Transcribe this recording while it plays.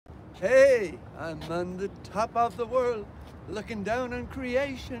Hey, I'm on the top of the world, looking down on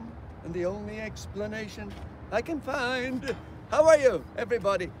creation, and the only explanation I can find. How are you,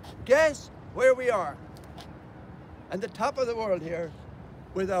 everybody? Guess where we are? On the top of the world here,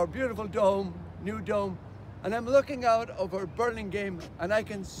 with our beautiful dome, new dome, and I'm looking out over Burlingame, and I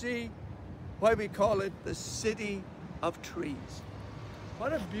can see why we call it the city of trees.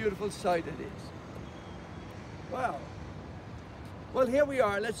 What a beautiful sight it is. Wow. Well, here we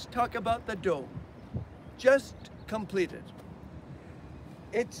are. Let's talk about the dome. Just completed.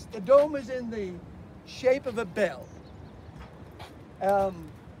 The dome is in the shape of a bell. And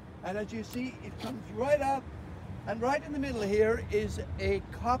as you see, it comes right up, and right in the middle here is a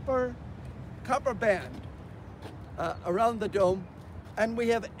copper band around the dome, and we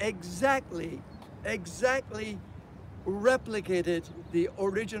have exactly replicated the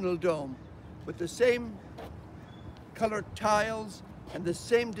original dome with the same colored tiles and the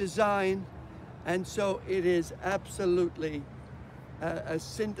same design, and so it is absolutely a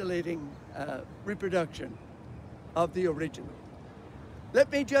scintillating reproduction of the original.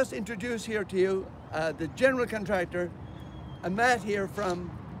 Let me just introduce here to you the general contractor, Matt here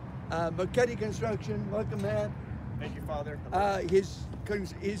from McKetty Construction. Welcome, Matt. Thank you, Father.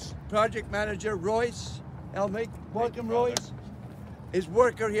 His project manager, Royce Elmick. Welcome, Royce. His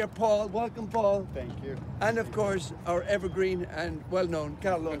worker here, Paul. Welcome, Paul. Thank you. And of course, our evergreen and well-known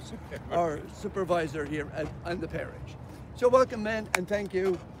Carlos, our supervisor here on the parish. So welcome, men, and thank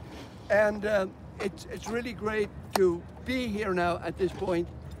you. And it's really great to be here now at this point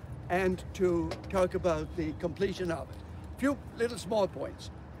and to talk about the completion of it. A few little small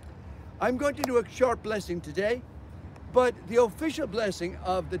points. I'm going to do a short blessing today, but the official blessing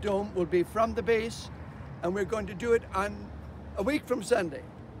of the dome will be from the base, and we're going to do it on a week from Sunday,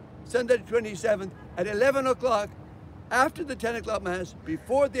 Sunday the 27th at 11 o'clock, after the 10 o'clock Mass,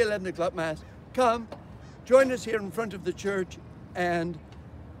 before the 11 o'clock Mass. Come, join us here in front of the church, and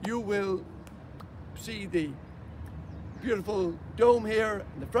you will see the beautiful dome here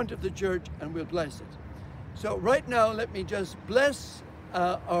in the front of the church, and we'll bless it. So right now, let me just bless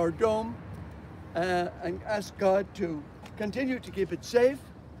our dome and ask God to continue to keep it safe,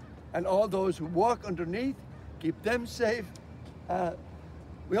 and all those who walk underneath, keep them safe.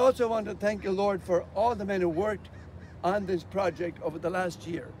 We also want to thank the Lord for all the men who worked on this project over the last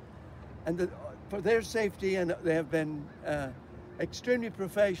year, and for their safety, and they have been extremely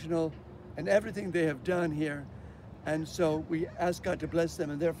professional in everything they have done here, and so we ask God to bless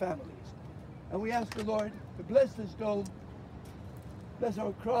them and their families. And we ask the Lord to bless this dome, bless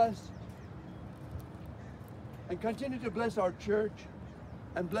our cross, and continue to bless our church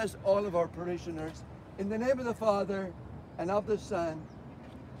and bless all of our parishioners. In the name of the Father, and of the Son,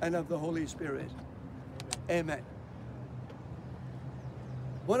 and of the Holy Spirit. Amen.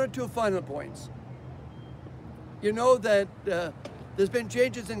 One or two final points. You know that there's been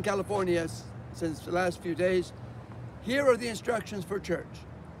changes in California since the last few days. Here are the instructions for church.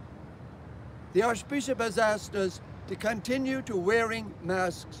 The Archbishop has asked us to continue to wearing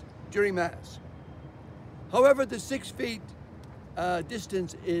masks during Mass. However, the 6 feet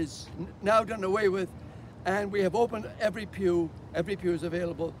distance is now done away with, and we have opened every pew is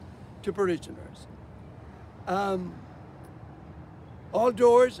available to parishioners. All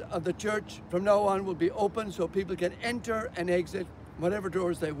doors of the church from now on will be open so people can enter and exit whatever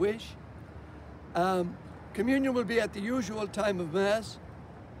doors they wish. Communion will be at the usual time of Mass,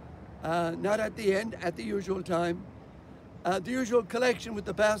 not at the end, at the usual time. The usual collection with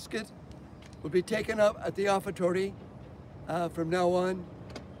the basket will be taken up at the offertory from now on.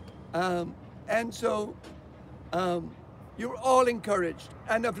 And so you're all encouraged.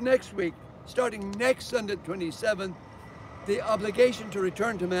 And of next week, starting next Sunday, 27th, the obligation to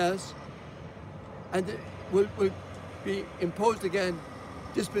return to Mass and will be imposed again.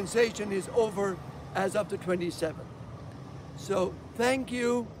 Dispensation is over as of the 27th. So thank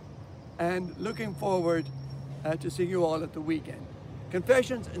you, and looking forward to seeing you all at the weekend.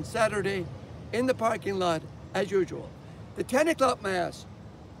 Confessions on Saturday in the parking lot as usual. The 10 o'clock Mass,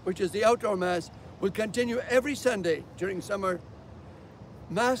 which is the outdoor Mass, will continue every Sunday during summer.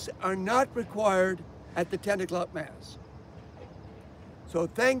 Mass are not required at the 10 o'clock Mass. So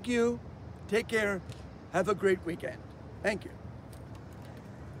thank you, take care, have a great weekend. Thank you.